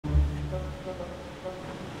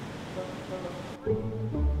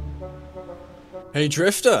Hey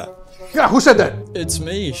Drifter! Yeah, who said that? It's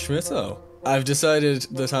me, Schmitto. I've decided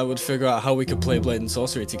that I would figure out how we could play Blade and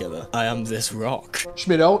Sorcery together. I am this rock.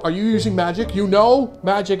 Schmitto, are you using magic? You know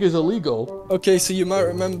magic is illegal. Okay, so you might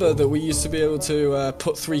remember that we used to be able to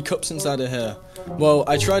put 3 cups inside of here. Well,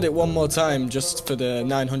 I tried it one more time just for the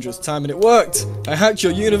 900th time and it worked! I hacked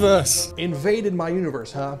your universe! Invaded my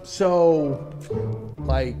universe, huh? So,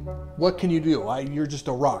 like, what can you do? You're just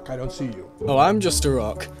a rock. I don't see you. Oh, I'm just a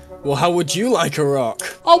rock. Well, how would you like a rock?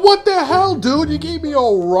 Oh, what the hell, dude? You gave me a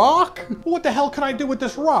rock? What the hell can I do with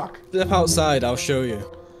this rock? Step outside, I'll show you.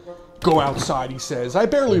 Go outside, he says. I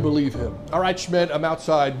barely believe him. All right, Schmidt, I'm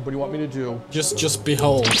outside. What do you want me to do? Just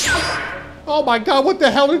behold. Oh my god, what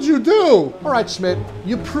the hell did you do? All right, Schmidt,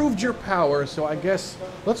 you proved your power, so I guess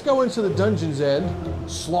let's go into the dungeon's end,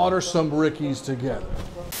 slaughter some Rickies together.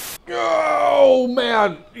 Oh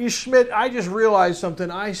man, Schmidt, I just realized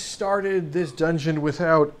something. I started this dungeon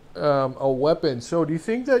without a weapon, so do you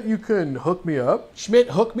think that you can hook me up? Schmidt,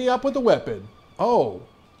 hook me up with a weapon. Oh,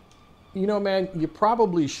 you know, man, you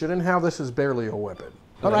probably shouldn't have this as barely a weapon.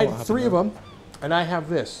 All right, 3 of them, and I have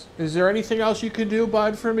this. Is there anything else you can do,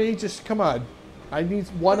 bud, for me? Just come on. I need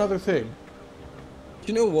one other thing. Do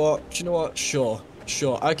you know what? Sure.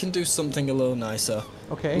 I can do something a little nicer.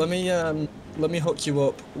 Okay. Let me hook you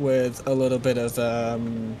up with a little bit of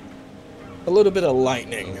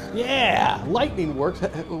lightning. Yeah, lightning works.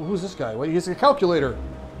 Who's this guy? Wait, he's a calculator.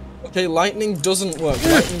 Okay, lightning doesn't work.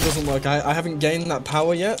 I haven't gained that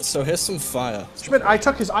power yet, so here's some fire. Schmidt, I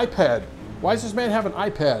took his iPad. Why does this man have an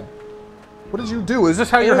iPad? What did you do? Is this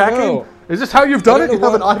how you're hacking? Know. Is this how you've done it? You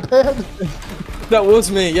have an iPad? That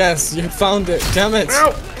was me, yes. You found it. Damn it.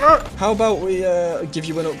 Ow. How about we give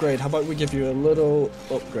you an upgrade? How about we give you a little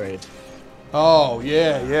upgrade? Oh,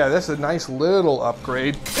 yeah, that's a nice little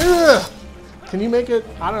upgrade. Ugh. Can you make it,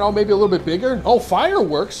 I don't know, maybe a little bit bigger? Oh,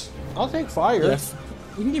 fireworks. I'll take fire. Yes.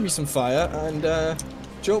 We can give you some fire, and,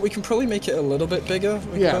 Joe, we can probably make it a little bit bigger.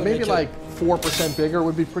 Yeah, maybe like 4% bigger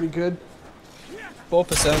would be pretty good. 4%,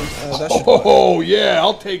 that should Oh, yeah,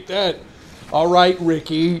 I'll take that. All right,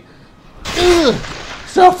 Ricky. Ugh.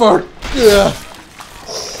 Suffer. Ugh.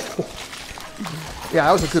 Yeah,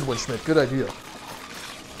 that was a good one, Schmidt. Good idea.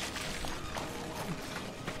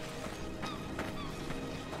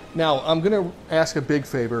 Now, I'm going to ask a big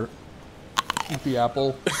favor with the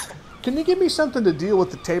apple. Can you give me something to deal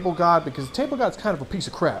with the table god? Because the table god's kind of a piece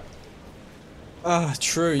of crap.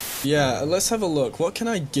 True. Yeah, let's have a look. What can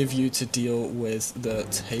I give you to deal with the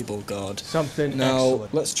table god? Something now,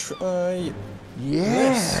 excellent. Let's try...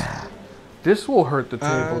 Yeah. This will hurt the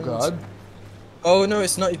table god. Oh, no,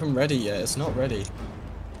 it's not even ready yet. It's not ready.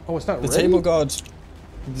 Oh, it's not The ready?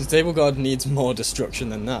 The table god needs more destruction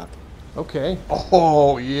than that. Okay.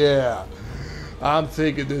 Oh, yeah. I'm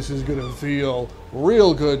thinking this is going to feel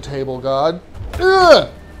real good, table god. Ugh!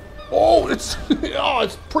 Oh, it's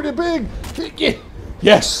pretty big.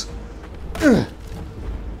 Yes.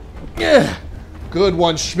 Yeah. Good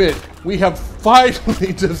one, Schmidt. We have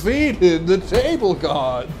finally defeated the table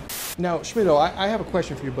god. Now, Schmitto, I have a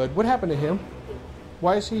question for you, bud. What happened to him?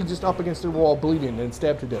 Why is he just up against the wall bleeding and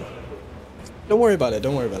stabbed to death? Don't worry about it.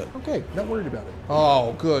 Okay, not worried about it.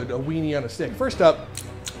 Oh, good. A weenie on a stick. First up,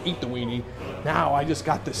 eat the weenie. Now I just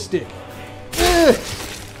got the stick.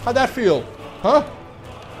 How'd that feel? Huh?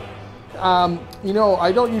 You know,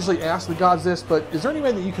 I don't usually ask the gods this, but is there any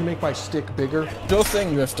way that you can make my stick bigger? Sure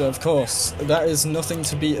thing, Drifter, of course. That is nothing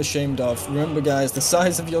to be ashamed of. Remember, guys, the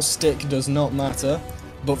size of your stick does not matter.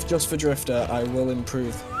 But just for Drifter, I will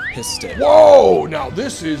improve his stick. Whoa! Now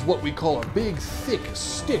this is what we call a big, thick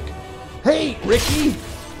stick. Hey, Ricky!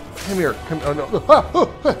 Come here. Come. Oh, no.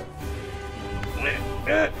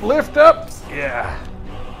 Lift up. Yeah.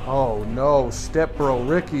 Oh, no. Step bro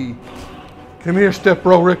Ricky. Come here, step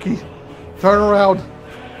bro Ricky. Turn around.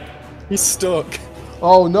 He's stuck.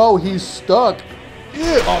 Oh, no. He's stuck.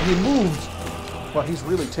 Yeah. Oh, he moved. Well, he's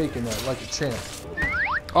really taking that like a champ.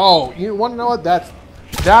 Oh, you want to know what?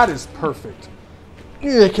 That is perfect.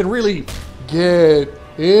 Yeah, it can really get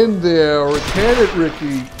in there. Can it,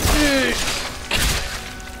 Ricky?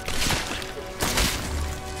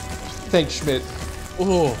 Thanks, Schmidt.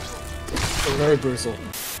 Oh, very brutal.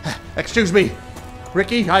 Excuse me,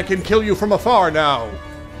 Ricky. I can kill you from afar now.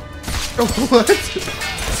 What?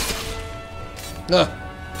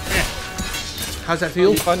 How's that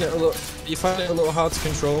feel? You find it a little hard to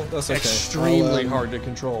control. That's okay. Extremely hard to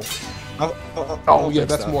control. I'll yeah,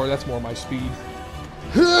 fix that's more my speed.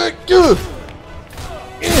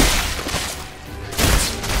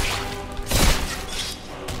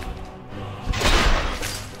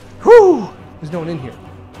 Whew! There's no one in here.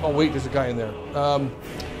 Oh wait, there's a guy in there.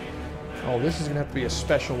 Oh, this is gonna have to be a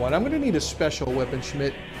special one. I'm gonna need a special weapon,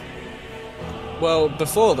 Schmidt. Well,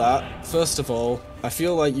 before that, first of all, I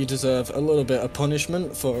feel like you deserve a little bit of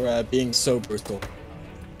punishment for being so brutal.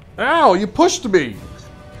 Ow, you pushed me!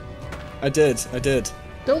 I did.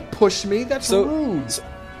 Don't push me, that's rude.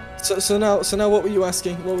 So now what were you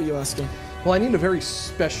asking? What were you asking? Well, I need a very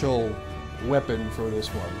special weapon for this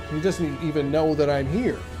one. He doesn't even know that I'm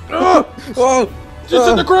here. Oh! It's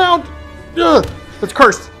in the ground! It's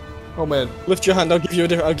cursed! Oh man. Lift your hand,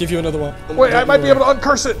 I'll give you another one. Wait, I might be able to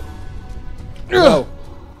uncurse it! No.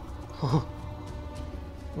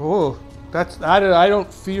 Oh, I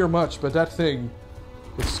don't fear much, but that thing,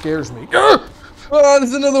 it scares me. Oh,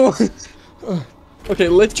 there's another one! Okay,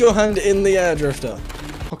 lift your hand in the air, Drifter.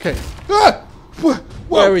 Okay.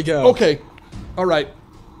 There we go. Okay. Alright.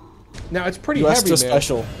 Now, it's pretty heavy, man.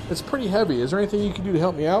 Special. It's pretty heavy. Is there anything you can do to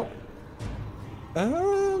help me out?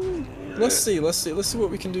 Let's see what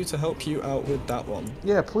we can do to help you out with that one.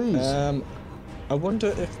 Yeah, please. I wonder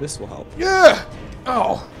if this will help. Yeah!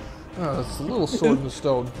 Oh, it's a little sword in the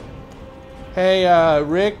stone. Hey,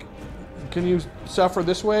 Rick, can you suffer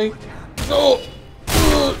this way? Oh!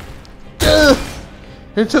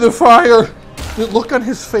 Into the fire! The look on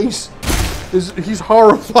his face he's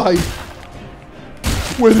horrified.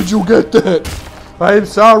 Where did you get that? I am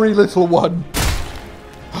sorry, little one.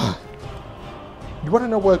 You want to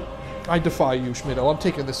know what? I defy you, Schmidto. I'm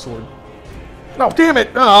taking this sword. No, damn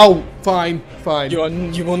it! Oh, fine.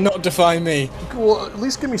 You will not defy me. Well, at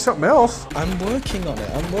least give me something else. I'm working on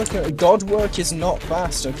it. God work is not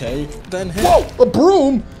fast, okay? Then here. Whoa! A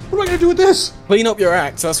broom? What am I gonna do with this? Clean up your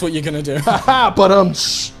act. That's what you're gonna do. Haha! But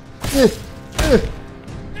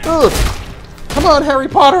come on, Harry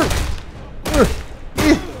Potter.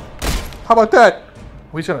 How about that?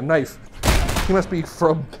 Oh, he's got a knife. He must be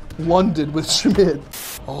from London with Schmidt.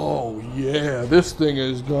 Oh yeah, this thing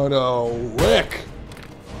is gonna wreck.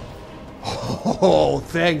 Oh,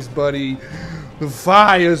 thanks, buddy. The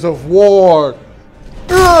fires of war.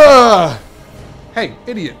 Hey,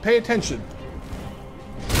 idiot, pay attention.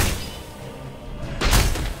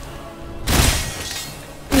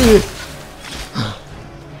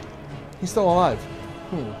 He's still alive.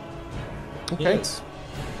 Okay. Yes.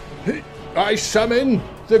 I summon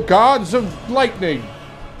the gods of lightning.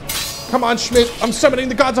 Come on, Schmidt. I'm summoning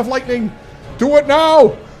the gods of lightning. Do it now.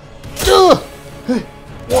 Whoa.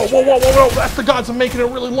 That's the gods of making it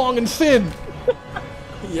really long and thin.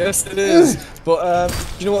 Yes, it is. But,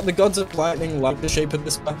 you know what? The gods of lightning like the shape of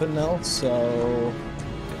this weapon now, so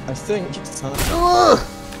I think it's time.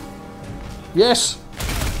 Yes.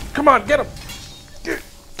 Come on, get him.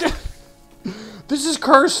 This is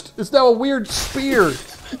cursed. It's now a weird spear.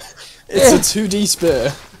 It's a 2D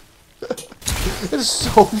spear. It's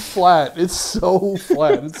so flat. It's so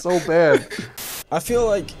bad. I feel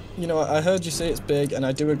like, you know, I heard you say it's big, and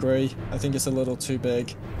I do agree. I think it's a little too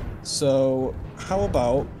big. So, how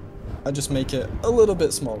about I just make it a little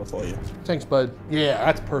bit smaller for you? Thanks, bud. Yeah,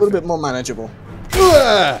 that's perfect. A little bit more manageable.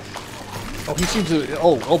 Oh, he seems to...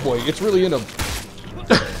 Oh boy, it's really in him.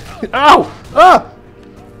 Ow! Ah!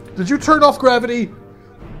 Did you turn off gravity?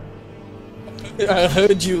 I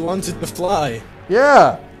heard you wanted to fly.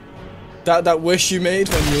 Yeah. That wish you made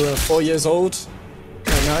when you were 4 years old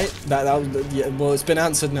at night, yeah, well, it's been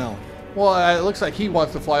answered now. Well, it looks like he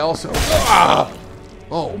wants to fly also. Ah!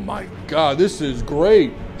 Oh my god, this is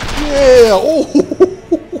great. Yeah! Oh!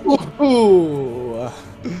 Ooh.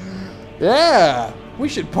 Yeah! We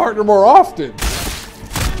should partner more often.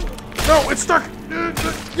 No, it's stuck!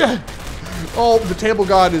 Oh, the table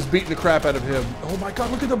god is beating the crap out of him. Oh my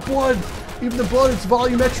god, look at the blood! Even the blood, it's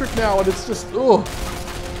volumetric now, and it's just, oh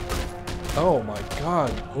my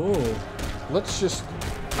god. Ooh. Let's just,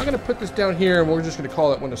 I'm gonna put this down here, and we're just gonna call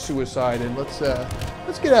that one a suicide, and let's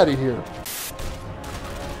get out of here.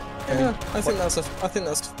 Yeah, I think that's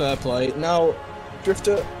fair play. Now,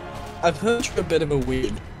 Drifter, I've heard you're a bit of a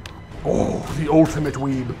weeb. Oh, the ultimate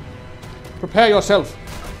weeb. Prepare yourself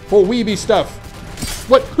for weeby stuff.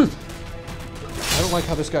 What? I don't like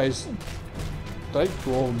how this guy's... Oh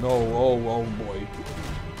no, oh boy.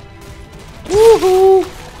 Woohoo!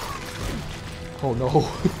 Oh no.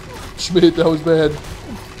 Schmidt, that was bad.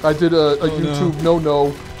 I did a YouTube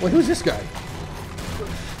no. Wait, who's this guy?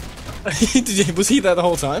 Was he there the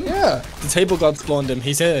whole time? Yeah. The table god spawned him.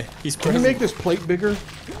 He's here. He's present. Can you make this plate bigger?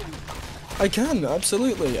 I can,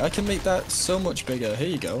 absolutely. I can make that so much bigger. Here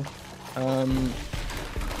you go.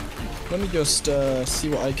 Let me just see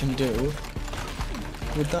what I can do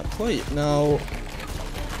with that plate. Now,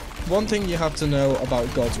 one thing you have to know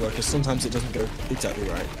about God's work is sometimes it doesn't go exactly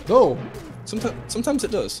right. No. Sometimes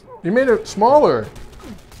it does. You made it smaller.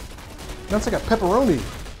 That's like a pepperoni.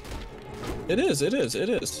 It is, it is, it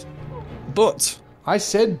is. But I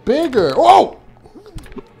said bigger. Oh!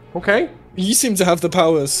 Okay. you seem to have the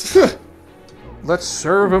powers. Let's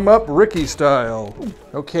serve him up Ricky style.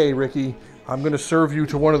 Okay, Ricky. I'm gonna serve you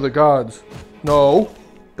to one of the gods. No.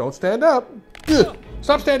 Don't stand up. Ugh.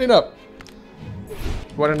 Stop standing up.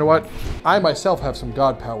 You wanna know what? I myself have some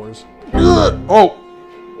god powers. Ugh. Oh!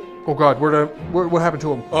 Oh god, what happened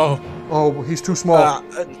to him? Oh. Oh, he's too small.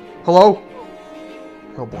 Hello?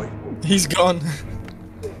 Oh boy. He's gone.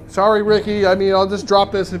 Sorry, Ricky. I mean, I'll just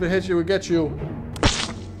drop this. If it hits you, it gets you.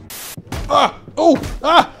 Ah! Oh!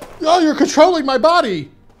 Ah! Oh, you're controlling my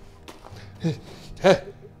body!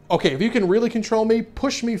 Okay, if you can really control me,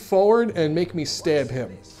 push me forward and make me stab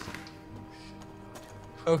him.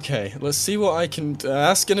 Okay, let's see what I can do.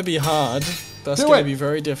 That's gonna be hard. That's Do gonna it. be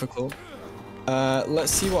very difficult.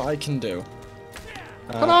 Let's see what I can do.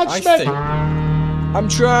 Come on, I Schmidt! think I'm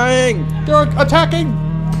trying! They're attacking!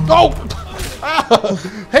 Oh!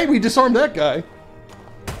 Ah! Hey, we disarmed that guy.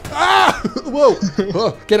 Ah! Whoa!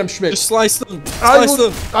 Get him, Schmidt. Just slice them! Slice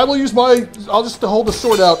them! I will use my... I'll just hold the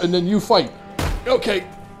sword out and then you fight. Okay.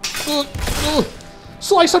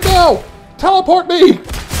 Slice him now! Teleport me!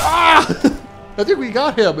 Ah! I think we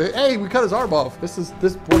got him. Hey, we cut his arm off. This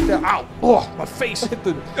worked out. Ow! Oh, my face hit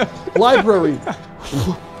the library.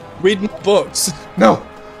 Reading books. No!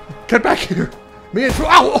 Get back here! Me and...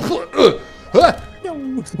 Ow!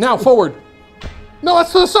 Now, forward. No,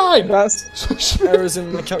 that's to the side! That's errors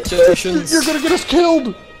in my calculations. You're gonna get us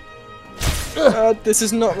killed! This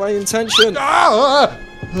is not my intention. Ah!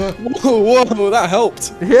 Whoa, whoa, that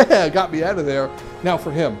helped. Yeah, got me out of there. Now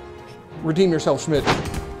for him. Redeem yourself, Schmidt.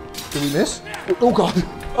 Did we miss? Oh god.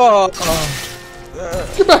 Oh,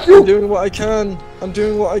 Get back here! I'm doing what I can. I'm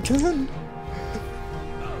doing what I can.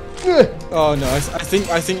 Oh no,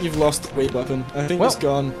 I think you've lost the weight weapon. I think it's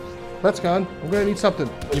gone. That's gone. I'm gonna need something.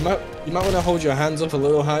 You might want to hold your hands up a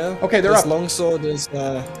little higher. Okay, they're this up. This longsword is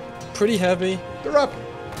pretty heavy. They're up.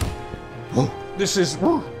 This is...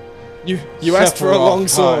 You asked for a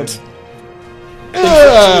longsword.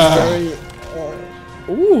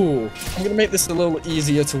 Ooh, I'm gonna make this a little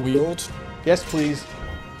easier to wield. Yes, please.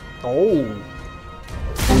 Oh.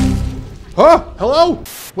 Huh? Hello?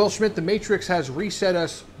 Well, Schmidt, the Matrix has reset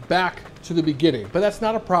us back to the beginning, but that's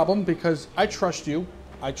not a problem because I trust you.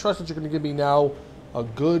 I trust that you're going to give me now a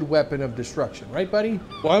good weapon of destruction, right, buddy?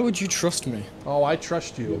 Why would you trust me? Oh, I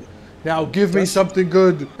trust you. Now give me something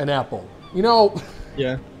good. An apple. You know.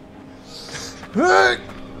 Yeah. Good.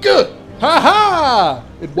 Ha ha!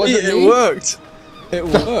 It wasn't me. It worked. It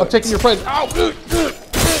worked. I'm taking your friend. Ow!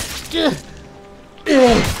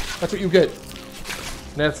 That's what you get.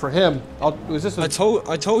 And that's for him. Is this I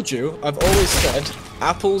told you. I've always said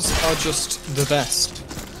apples are just the best.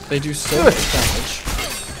 They do so much damage.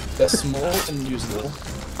 They're small and usable.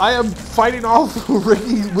 I am fighting off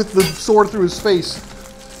Ricky with the sword through his face.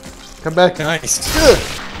 Come back. Nice.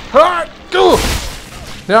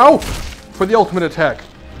 Now, for the ultimate attack.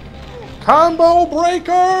 Combo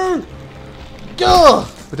breaker!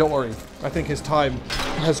 But don't worry. I think his time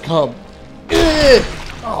has come.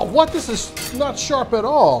 Oh, what? This is not sharp at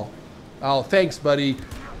all. Oh, thanks, buddy.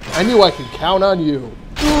 I knew I could count on you.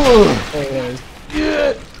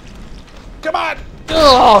 Come on!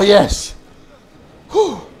 Oh, yes!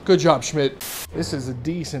 Whew. Good job, Schmidt. This is a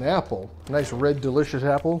decent apple. Nice red, delicious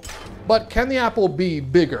apple. But can the apple be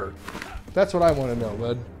bigger? That's what I want to know,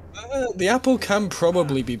 bud. The apple can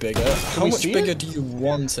probably be bigger. How much bigger do you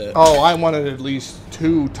want it? Oh, I want it at least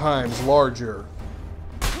 2 times larger.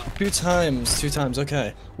 2 times,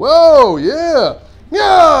 okay. Whoa, yeah!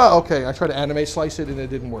 Yeah! Okay, I tried to anime slice it and it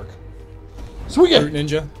didn't work. Sweet! Fruit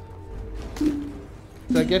Ninja?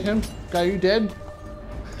 Did I get him? Guy, are you dead?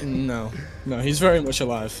 No. No, he's very much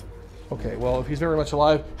alive. Okay, well, if he's very much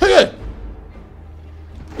alive...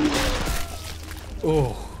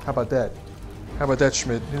 Oh. How about that? How about that,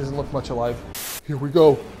 Schmidt? He doesn't look much alive. Here we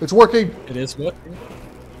go. It's working! It is working.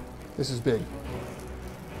 This is big.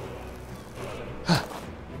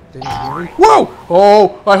 Whoa!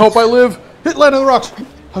 Oh, I hope I live. Hit land on the rocks.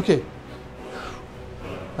 Okay.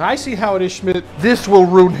 I see how it is, Schmidt. This will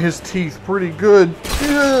ruin his teeth pretty good.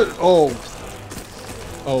 Oh.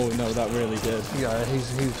 Oh no, that really did. Yeah,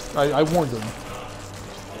 I warned him.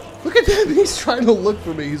 Look at him. He's trying to look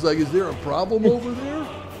for me. He's like, is there a problem over there?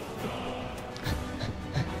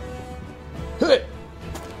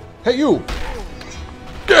 Hey, you.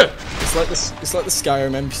 Good. It's like the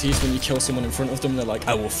Skyrim NPCs when you kill someone in front of them, they're like,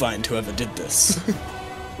 I will find whoever did this.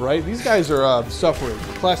 Right? These guys are suffering.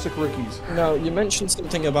 Classic Rickies. Now, you mentioned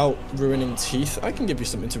something about ruining teeth. I can give you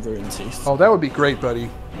something to ruin teeth. Oh, that would be great,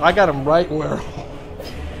 buddy. I got him right where...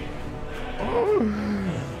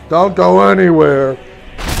 Don't go anywhere.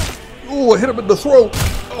 Ooh, I hit him in the throat.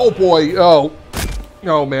 Oh boy. Oh.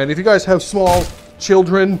 Oh man, if you guys have small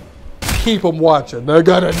children, keep them watching. They're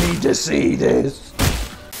gonna need to see this.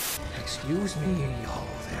 Excuse me. Oh,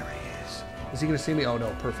 there he is. Is he gonna see me? Oh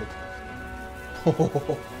no, perfect.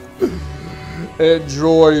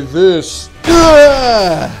 Enjoy this.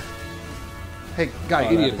 Hey,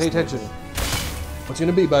 guy, idiot, pay attention. What's it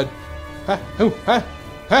gonna be, bud? Huh? Who? Huh?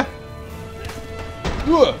 Huh?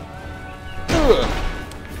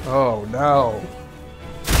 Oh no.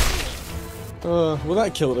 Well,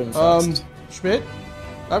 that killed him fast. Schmidt,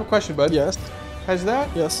 I have a question, bud. Yes. Has that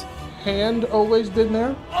hand always been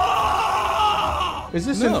there? Is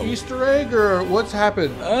this an Easter egg or what's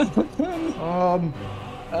happened?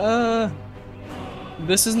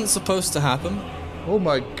 This isn't supposed to happen. Oh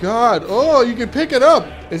my God! Oh, you can pick it up.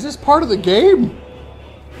 Is this part of the game?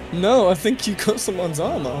 No, I think you cut someone's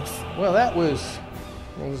arm off. Well, that was.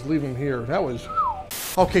 I'll just leave him here. That was.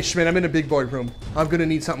 Okay, Schmidt, I'm in a big boy room. I'm gonna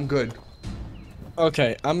need something good.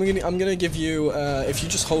 Okay, I'm gonna give you. If you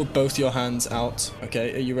just hold both your hands out.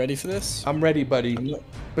 Okay, are you ready for this? I'm ready, buddy.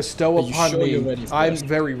 Bestow upon me. You're ready for I'm this?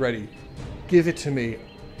 very ready. Give it to me.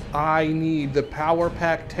 I need the power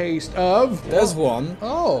pack taste of. There's one.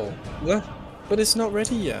 Oh. Yeah, but it's not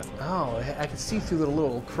ready yet. Oh, I can see through the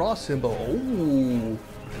little cross symbol. Ooh.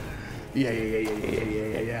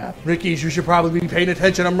 Yeah. Rickies, you should probably be paying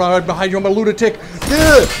attention. I'm right behind you. I'm a lunatic.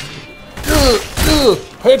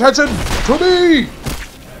 Pay attention to me.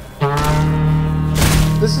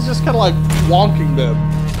 This is just kind of like wonking them.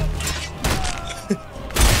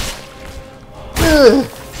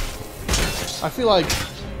 I feel like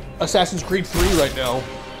Assassin's Creed 3 right now.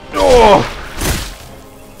 Oh!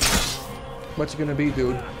 What's it gonna be,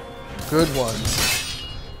 dude? Good one.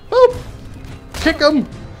 Boop! Kick him!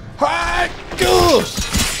 Hi!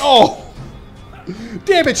 Oh!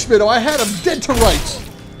 Damn it, Schmitto, I had him dead to rights!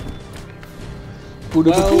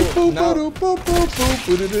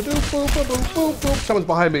 Someone's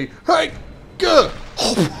behind me. Hey! Good!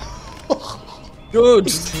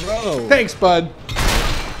 Good throw. Thanks, bud.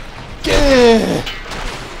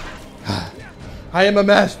 I am a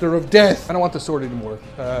master of death. I don't want the sword anymore.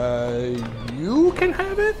 You can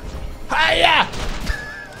have it? Hiya!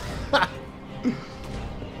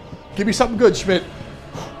 Give me something good, Schmidt.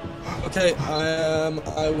 Okay,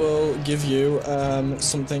 I will give you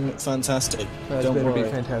something fantastic. That's Don't better worry. be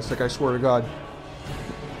fantastic, I swear to God.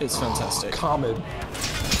 It's fantastic. Common.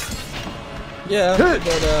 Yeah, Hit.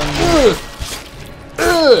 but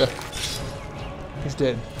He's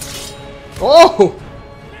dead. Oh!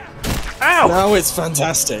 Ow! now it's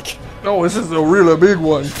fantastic. Oh, this is a really big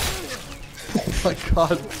one. Oh my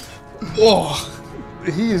God. Oh,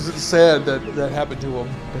 He is sad that that happened to him.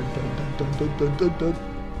 Dun, dun, dun, dun, dun, dun.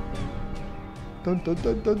 Dun, dun,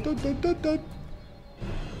 dun, dun, dun, dun, dun, dun.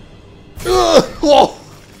 Oh!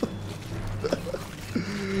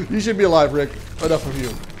 You should be alive, Rick. Enough of you.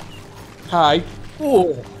 Hi.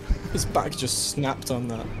 oh, his back just snapped on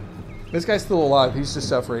that. This guy's still alive. He's just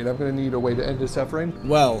suffering. I'm gonna need a way to end his suffering.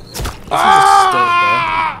 Well, if you just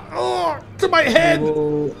Oh, to my head! stay there,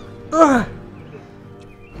 we'll...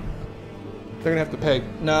 They're gonna have to pay.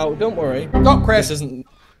 Now, don't worry. Oh, crash. This isn't...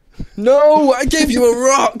 No, I gave you a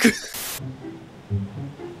rock!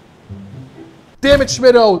 Damn it,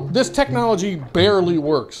 Schmitto! This technology barely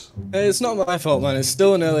works. It's not my fault, man. It's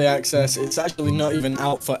still in early access. It's actually not even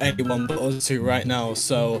out for anyone but us two right now,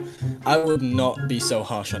 so I would not be so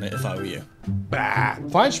harsh on it if I were you. Bah.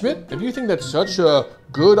 Fine, Schmidt. If you think that's such a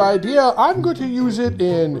good idea, I'm going to use it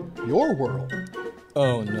in your world.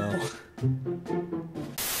 Oh, no.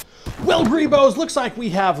 Well, Greebos, looks like we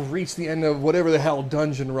have reached the end of whatever the hell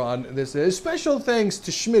dungeon run this is. Special thanks to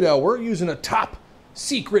Schmitto. We're using a top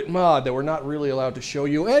secret mod that we're not really allowed to show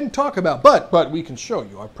you and talk about, but we can show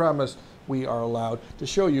you. I promise we are allowed to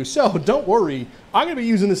show you. So don't worry, I'm going to be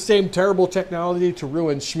using the same terrible technology to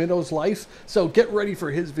ruin Schmitto's life. So get ready for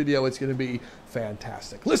his video. It's going to be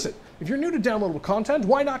fantastic. Listen, if you're new to downloadable content,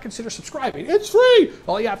 why not consider subscribing? It's free.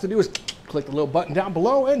 All you have to do is click the little button down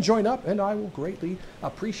below and join up, and I will greatly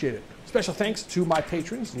appreciate it. Special thanks to my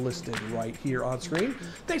patrons listed right here on screen.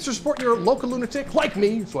 Thanks for supporting your local lunatic like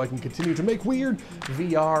me so I can continue to make weird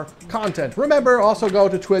VR content. Remember, also go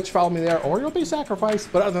to Twitch, follow me there, or you'll be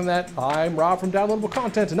sacrificed. But other than that, I'm Rob from Downloadable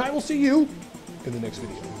Content, and I will see you in the next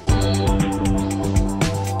video.